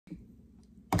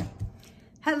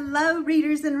Hello,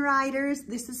 readers and writers.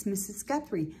 This is Mrs.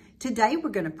 Guthrie. Today,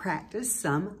 we're going to practice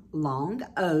some long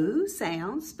O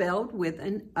sounds spelled with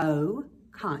an O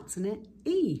consonant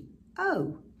E.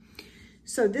 O.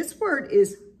 So this word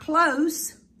is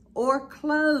close or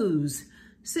close.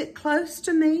 Sit close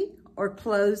to me or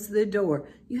close the door.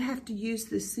 You have to use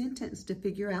this sentence to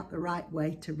figure out the right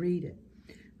way to read it.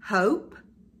 Hope,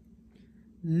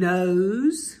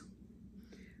 nose,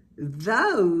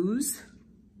 those,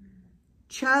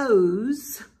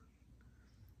 chose,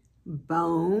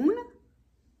 bone,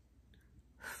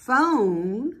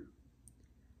 phone,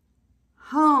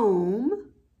 home,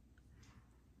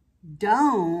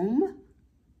 dome,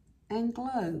 and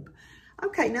globe.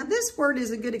 Okay, now this word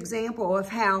is a good example of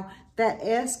how that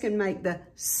S can make the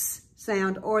S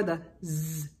sound or the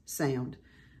Z sound.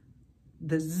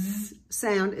 The Z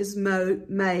sound is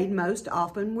made most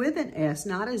often with an S,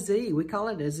 not a Z. We call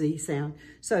it a Z sound.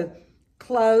 So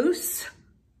close,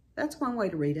 that's one way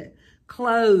to read it.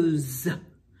 Close.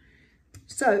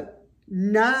 So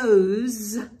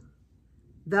nose,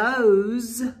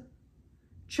 those,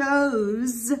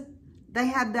 chose, they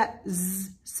have that Z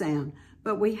sound.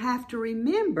 But we have to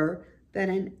remember that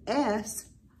an S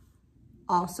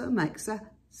also makes a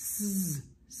S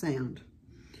sound.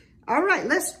 All right,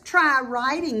 let's try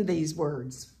writing these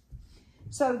words.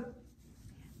 So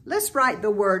let's write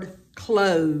the word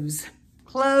close.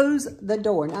 Close the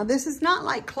door. Now this is not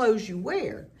like clothes you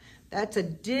wear. That's a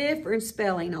different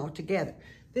spelling altogether.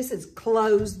 This is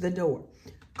close the door.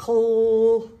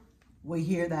 We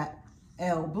hear that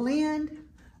L blend.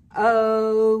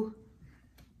 O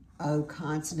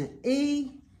consonant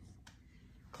E.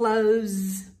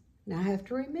 Close. Now I have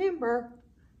to remember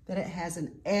that it has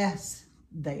an S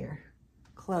there.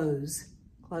 Close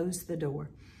the door.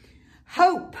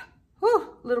 Hope, a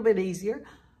little bit easier.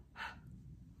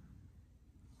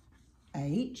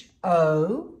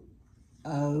 H-O,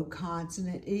 O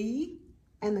consonant E,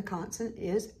 and the consonant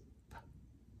is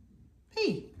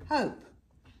P, hope.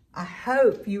 I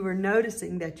hope you are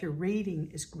noticing that your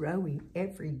reading is growing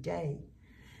every day.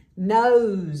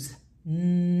 Nose,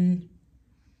 N,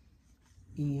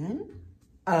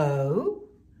 O,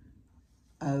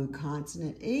 O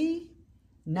consonant E,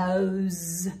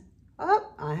 nose.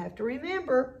 Oh, I have to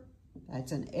remember,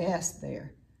 that's an S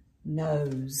there,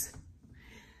 nose.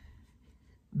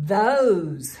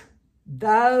 Those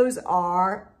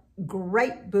are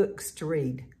great books to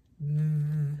read.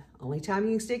 Only time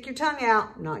you can stick your tongue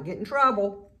out, not get in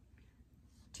trouble.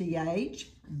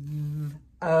 T-H-O,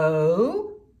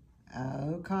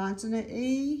 O consonant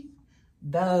E,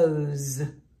 those.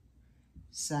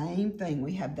 Same thing.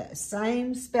 We have that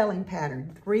same spelling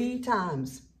pattern 3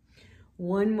 times.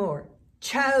 One more.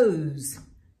 Chose.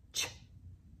 Ch.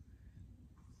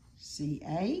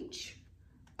 C-H-O,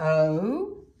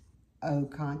 O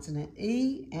consonant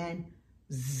E, and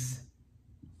Z.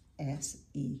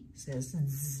 S-E says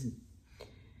Z.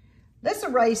 Let's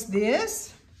erase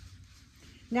this.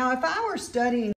 Now, if I were studying